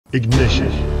Ignition.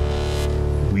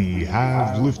 We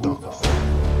have liftoff.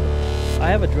 I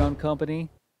have a drone company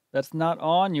that's not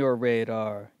on your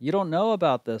radar. You don't know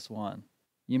about this one.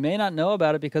 You may not know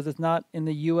about it because it's not in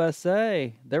the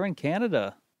USA. They're in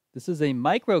Canada. This is a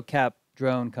Microcap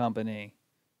drone company,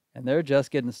 and they're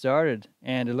just getting started,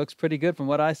 and it looks pretty good from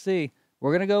what I see.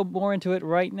 We're going to go more into it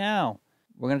right now.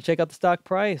 We're going to check out the stock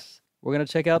price. We're going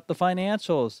to check out the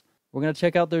financials. We're going to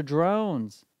check out their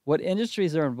drones, what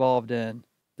industries they're involved in,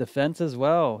 defense as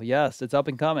well. Yes, it's up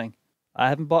and coming. I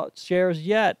haven't bought shares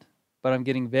yet, but I'm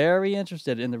getting very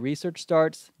interested, and the research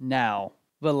starts now.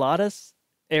 Volatus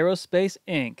Aerospace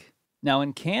Inc. Now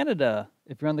in Canada,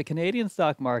 if you're on the Canadian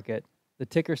stock market, the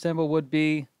ticker symbol would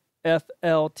be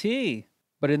FLT.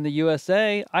 But in the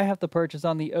USA, I have to purchase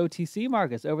on the OTC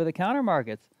markets, over-the-counter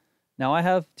markets. Now I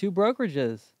have two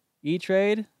brokerages,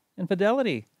 E-Trade and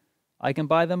Fidelity. I can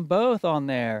buy them both on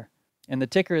there. And the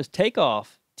ticker is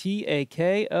Takeoff,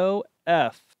 TAKOF.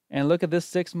 And look at this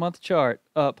 6-month chart,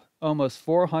 up almost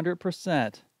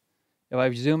 400%. If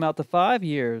I zoom out to 5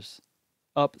 years,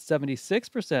 up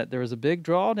 76%. There was a big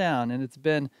drawdown, and it's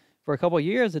been, for a couple of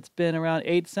years, it's been around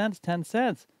 8 cents, 10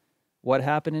 cents. What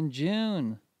happened in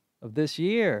June of this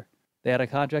year? They had a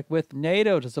contract with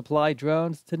NATO to supply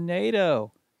drones to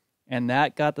NATO, and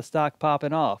that got the stock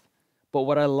popping off. But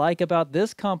what I like about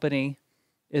this company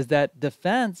is that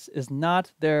defense is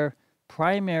not their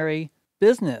primary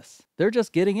business. They're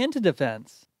just getting into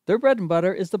defense. Their bread and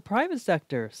butter is the private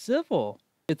sector, civil.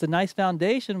 It's a nice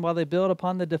foundation while they build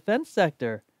upon the defense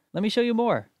sector. Let me show you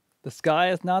more. The sky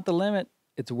is not the limit.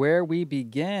 It's where we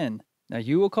begin. Now,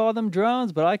 you will call them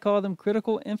drones, but I call them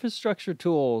critical infrastructure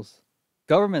tools.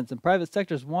 Governments and private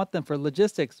sectors want them for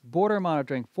logistics, border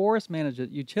monitoring, forest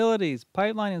management, utilities,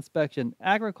 pipeline inspection,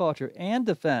 agriculture, and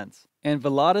defense. And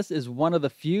Volatus is one of the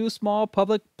few small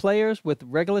public players with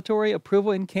regulatory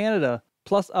approval in Canada,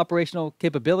 plus operational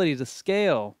capability to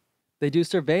scale. They do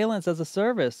surveillance as a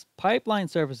service, pipeline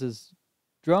services,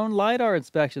 drone LiDAR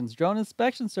inspections, drone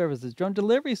inspection services, drone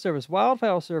delivery service,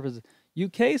 wildfire services,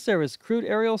 UK service, crewed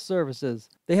aerial services.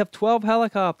 They have 12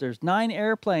 helicopters, 9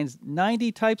 airplanes,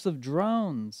 90 types of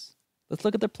drones. Let's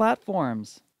look at their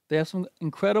platforms. They have some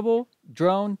incredible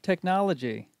drone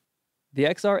technology. The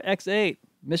XR-X8,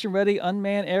 mission-ready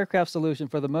unmanned aircraft solution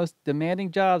for the most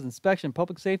demanding jobs, inspection,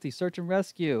 public safety, search and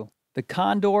rescue. The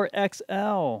Condor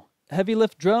XL, heavy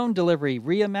lift drone delivery,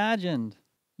 reimagined.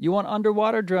 You want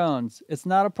underwater drones? It's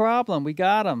not a problem. We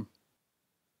got them.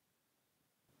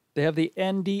 They have the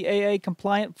NDAA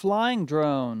compliant flying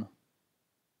drone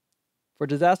for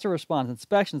disaster response,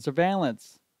 inspection,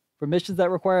 surveillance, for missions that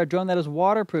require a drone that is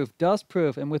waterproof,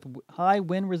 dustproof, and with high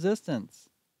wind resistance.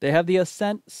 They have the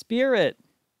Ascent Spirit,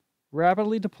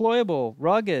 rapidly deployable,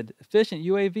 rugged, efficient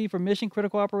UAV for mission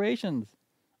critical operations,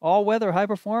 all weather, high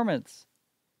performance.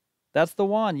 That's the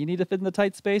one. You need to fit in the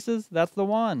tight spaces? That's the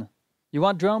one. You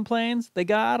want drone planes? They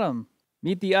got them.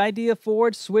 Meet the Idea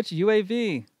Forge Switch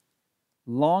UAV.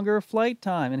 Longer flight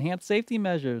time, enhanced safety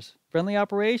measures, friendly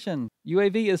operation.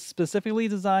 UAV is specifically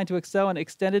designed to excel in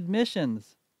extended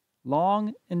missions.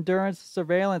 Long endurance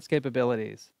surveillance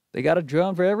capabilities. They got a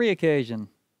drone for every occasion.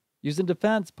 Used in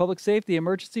defense, public safety,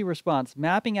 emergency response,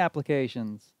 mapping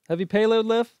applications. Heavy payload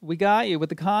lift? We got you with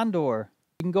the Condor.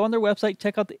 You can go on their website,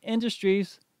 check out the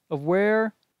industries of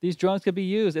where these drones could be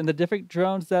used and the different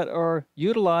drones that are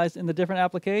utilized in the different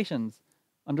applications.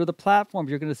 Under the platforms,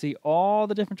 you're going to see all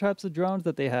the different types of drones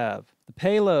that they have. The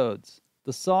payloads,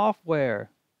 the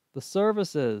software, the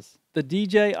services. The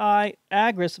DJI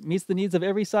Agris meets the needs of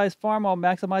every size farm while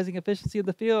maximizing efficiency of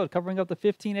the field, covering up to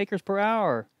 15 acres per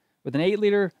hour. With an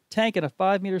 8-liter tank and a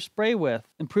 5-meter spray width.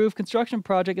 Improve construction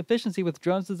project efficiency with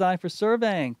drones designed for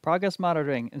surveying, progress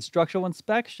monitoring, and structural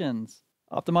inspections.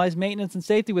 Optimize maintenance and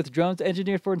safety with drones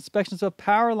engineered for inspections of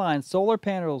power lines, solar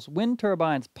panels, wind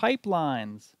turbines,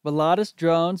 pipelines. Volatus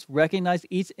drones recognize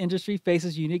each industry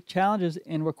faces unique challenges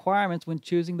and requirements when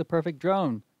choosing the perfect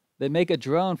drone. They make a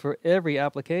drone for every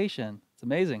application. It's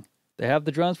amazing. They have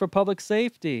the drones for public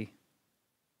safety.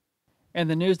 And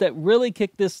the news that really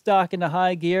kicked this stock into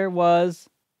high gear was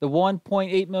the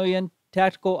 1.8 million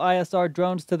tactical ISR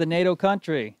drones to the NATO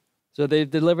country. So they've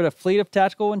delivered a fleet of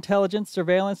tactical intelligence,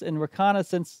 surveillance, and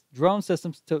reconnaissance drone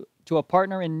systems to a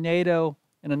partner in NATO,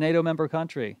 in a NATO member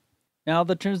country. Now,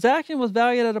 the transaction was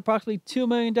valued at approximately $2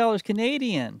 million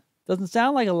Canadian. Doesn't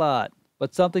sound like a lot,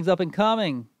 but something's up and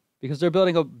coming because they're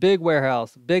building a big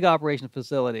warehouse, big operation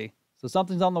facility. So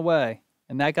something's on the way,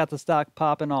 and that got the stock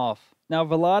popping off. Now,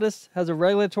 Volatus has a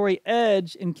regulatory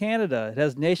edge in Canada. It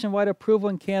has nationwide approval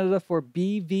in Canada for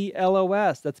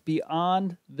BVLOS, that's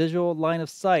Beyond Visual Line of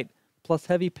Sight, plus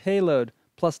heavy payload,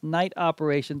 plus night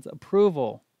operations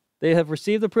approval. They have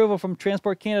received approval from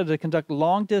Transport Canada to conduct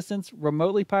long-distance,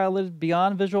 remotely piloted,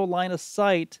 beyond visual line of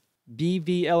sight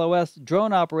 (BVLOS)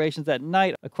 drone operations at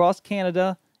night across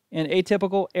Canada in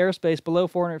atypical airspace below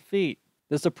 400 feet.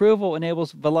 This approval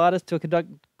enables Volatus to conduct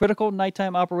critical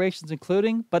nighttime operations,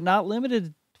 including, but not limited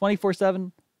to,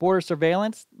 24/7 border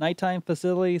surveillance, nighttime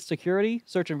facility security,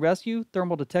 search and rescue,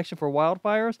 thermal detection for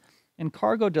wildfires, and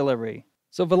cargo delivery.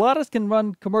 So Volatus can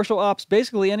run commercial ops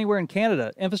basically anywhere in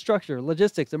Canada. Infrastructure,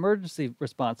 logistics, emergency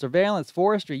response, surveillance,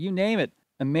 forestry, you name it.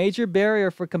 A major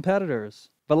barrier for competitors.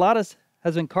 Volatus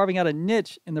has been carving out a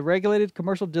niche in the regulated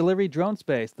commercial delivery drone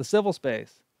space, the civil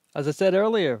space. As I said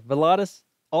earlier, Volatus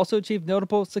also achieved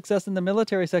notable success in the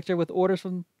military sector with orders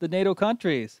from the NATO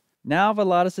countries. Now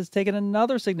Volatus has taken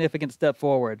another significant step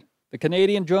forward. The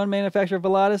Canadian drone manufacturer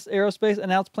Volatus Aerospace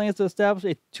announced plans to establish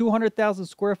a 200,000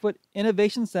 square foot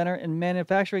innovation center and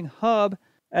manufacturing hub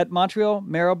at Montreal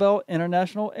Mirabel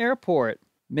International Airport,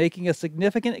 making a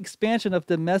significant expansion of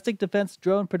domestic defense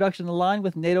drone production aligned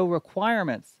with NATO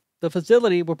requirements. The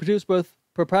facility will produce both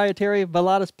proprietary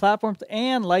Volatus platforms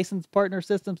and licensed partner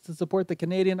systems to support the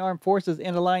Canadian Armed Forces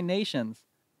and aligned nations.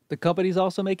 The company is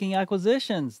also making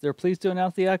acquisitions. They're pleased to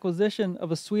announce the acquisition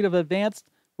of a suite of advanced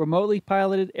remotely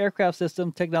piloted aircraft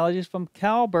system technologies from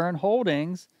Calburn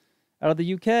Holdings out of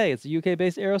the UK. It's a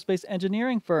UK-based aerospace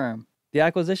engineering firm. The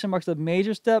acquisition marks a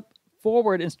major step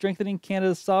forward in strengthening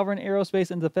Canada's sovereign aerospace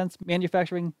and defense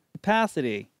manufacturing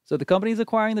capacity. So the company is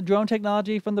acquiring the drone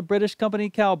technology from the British company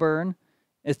Calburn,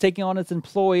 is taking on its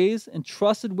employees,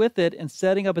 entrusted with it, and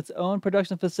setting up its own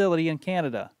production facility in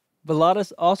Canada.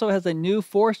 Volatus also has a new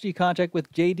forestry contract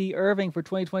with J.D. Irving for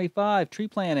 2025 tree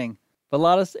planting.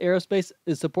 Volatus Aerospace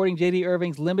is supporting J.D.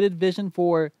 Irving's limited vision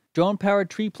for drone-powered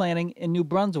tree planting in New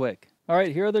Brunswick. All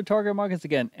right, here are their target markets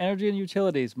again. Energy and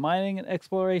utilities, mining and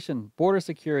exploration, border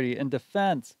security and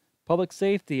defense, public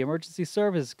safety, emergency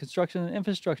services, construction and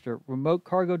infrastructure, remote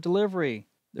cargo delivery.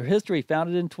 Their history,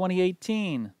 founded in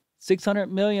 2018. 600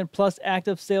 million plus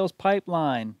active sales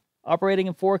pipeline. Operating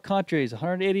in 4 countries,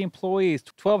 180 employees,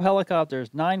 12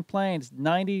 helicopters, 9 planes,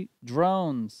 90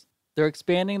 drones. They're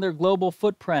expanding their global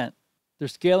footprint. They're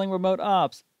scaling remote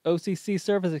ops, OCC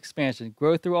service expansion,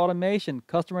 growth through automation,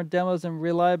 customer demos and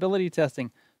reliability testing,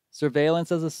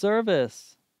 surveillance as a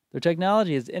service. Their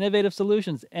technology is innovative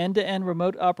solutions, end-to-end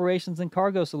remote operations and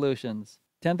cargo solutions,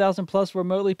 10,000 plus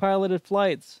remotely piloted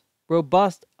flights,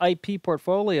 robust IP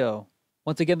portfolio.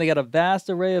 Once again, they got a vast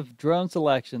array of drone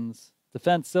selections,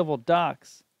 defense, civil,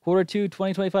 docs. Quarter 2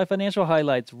 2025 financial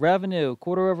highlights, revenue,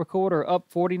 quarter over quarter, up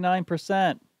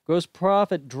 49%. Gross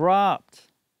profit dropped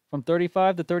from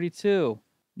 35 to 32.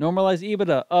 Normalized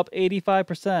EBITDA up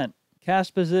 85%.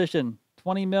 Cash position,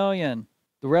 20 million.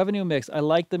 The revenue mix, I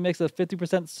like the mix of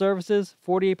 50% services,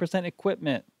 48%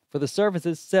 equipment. For the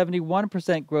services,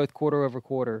 71% growth quarter over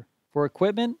quarter. For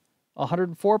equipment,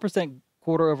 104%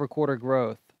 quarter over quarter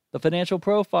growth. The financial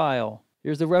profile,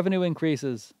 here's the revenue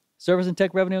increases. Service and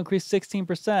tech revenue increased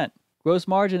 16%. Gross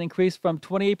margin increased from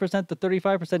 28% to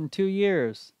 35% in 2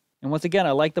 years. And once again,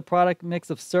 I like the product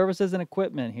mix of services and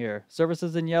equipment here.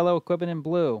 Services in yellow, equipment in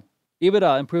blue.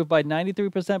 EBITDA improved by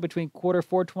 93% between quarter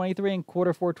 4 23 and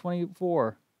quarter 4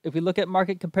 24. If we look at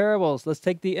market comparables, let's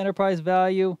take the enterprise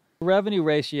value revenue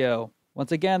ratio.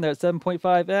 Once again, they're at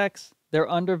 7.5x. They're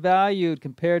undervalued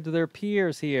compared to their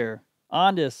peers here.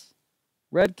 Ondas,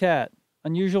 Red Cat,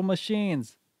 Unusual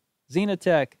Machines,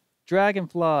 Xenotech,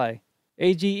 Dragonfly,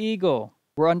 AG Eagle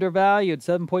were undervalued,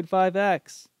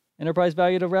 7.5x. Enterprise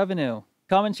value to revenue.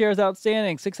 Common shares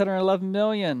outstanding, 611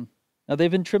 million. Now they've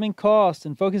been trimming costs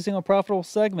and focusing on profitable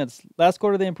segments. Last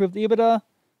quarter they improved EBITDA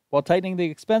while tightening the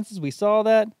expenses. We saw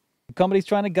that. The company's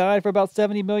trying to guide for about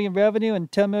 70 million revenue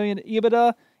and 10 million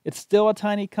EBITDA. It's still a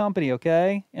tiny company,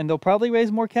 okay? And they'll probably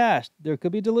raise more cash. There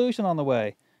could be dilution on the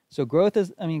way. So growth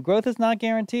is not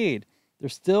guaranteed. They're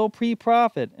still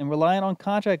pre-profit and reliant on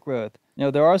contract growth. You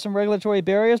know, there are some regulatory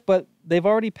barriers, but they've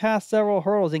already passed several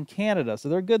hurdles in Canada, so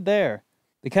they're good there.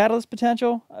 The catalyst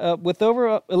potential, with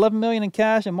over 11 million in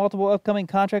cash and multiple upcoming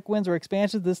contract wins or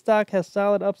expansions, this stock has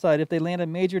solid upside if they land a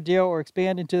major deal or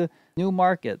expand into new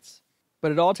markets.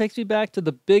 But it all takes me back to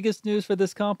the biggest news for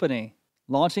this company,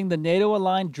 launching the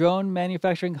NATO-aligned drone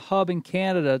manufacturing hub in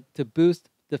Canada to boost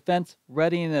defense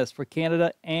readiness for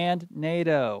Canada and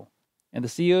NATO. And the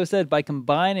CEO said, by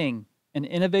combining an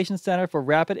innovation center for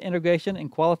rapid integration and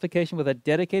qualification with a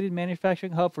dedicated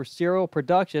manufacturing hub for serial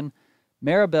production,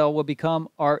 Mirabel will become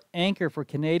our anchor for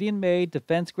Canadian-made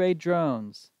defense-grade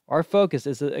drones. Our focus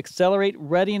is to accelerate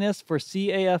readiness for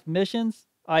CAF missions,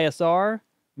 ISR,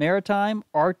 maritime,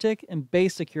 Arctic, and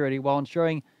base security while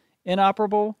ensuring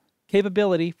inoperable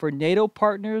capability for NATO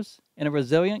partners and a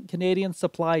resilient Canadian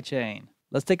supply chain.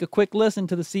 Let's take a quick listen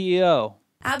to the CEO.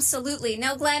 Absolutely.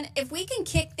 Now, Glenn, if we can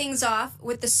kick things off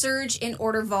with the surge in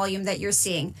order volume that you're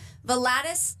seeing,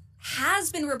 Volatus has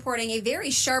been reporting a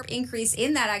very sharp increase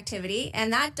in that activity,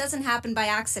 and that doesn't happen by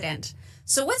accident.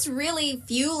 So what's really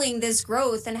fueling this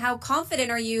growth, and how confident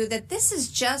are you that this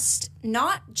is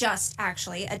not just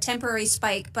actually a temporary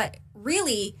spike, but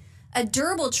really a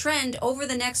durable trend over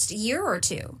the next year or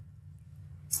two?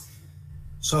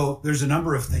 So there's a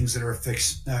number of things that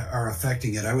are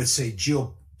affecting it. I would say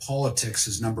geopolitics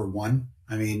is number one.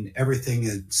 I mean, everything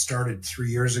had started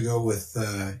 3 years ago with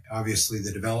obviously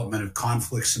the development of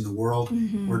conflicts in the world,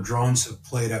 where drones have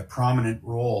played a prominent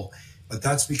role. But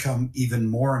that's become even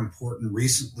more important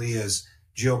recently as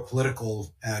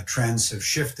geopolitical trends have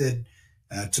shifted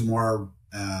to more,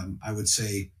 I would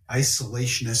say,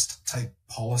 isolationist type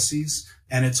policies.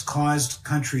 And it's caused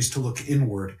countries to look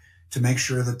inward to make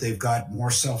sure that they've got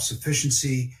more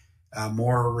self-sufficiency,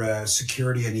 more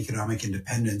security and economic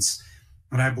independence.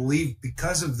 And I believe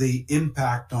because of the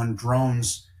impact on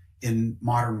drones in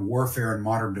modern warfare and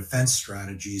modern defense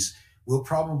strategies, we'll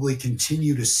probably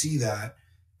continue to see that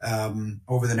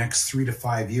over the next 3 to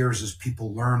 5 years as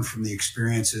people learn from the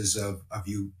experiences of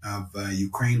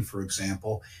Ukraine, for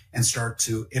example, and start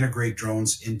to integrate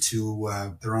drones into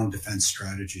their own defense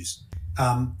strategies.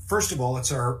 First of all,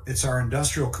 it's our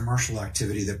industrial commercial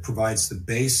activity that provides the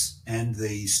base and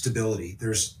the stability.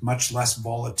 There's much less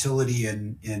volatility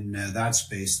in that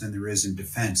space than there is in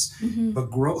defense.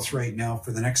 But growth right now for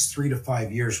the next 3 to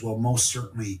 5 years will most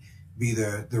certainly be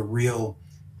the real,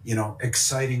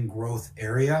 exciting growth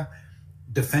area.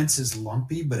 Defense is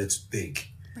lumpy, but it's big.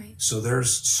 Right. So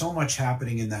there's so much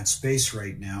happening in that space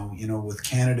right now, with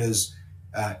Canada's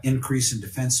increase in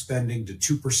defense spending to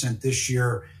 2% this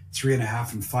year,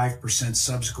 3.5% and 5%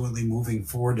 subsequently moving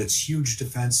forward. It's huge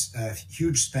defense,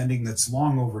 huge spending that's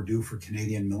long overdue for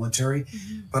Canadian military,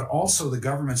 but also the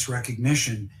government's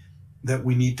recognition that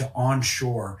we need to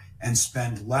onshore and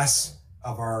spend less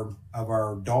of our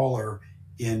dollar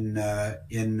in,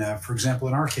 for example,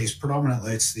 in our case,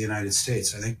 predominantly it's the United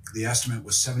States. I think the estimate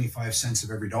was 75 cents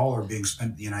of every dollar being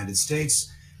spent in the United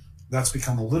States. That's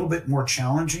become a little bit more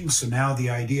challenging. So now the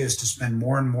idea is to spend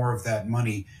more and more of that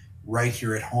money right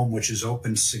here at home, which has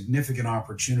opened significant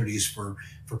opportunities for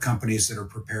companies that are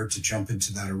prepared to jump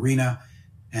into that arena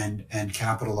and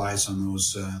capitalize on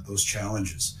those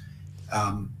challenges.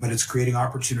 But it's creating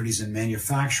opportunities in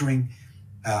manufacturing,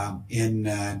 in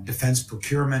defense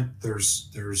procurement. I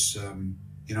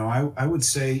would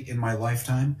say in my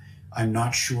lifetime, I'm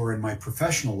not sure in my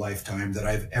professional lifetime that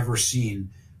I've ever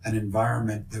seen an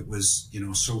environment that was,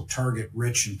 so target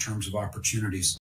rich in terms of opportunities.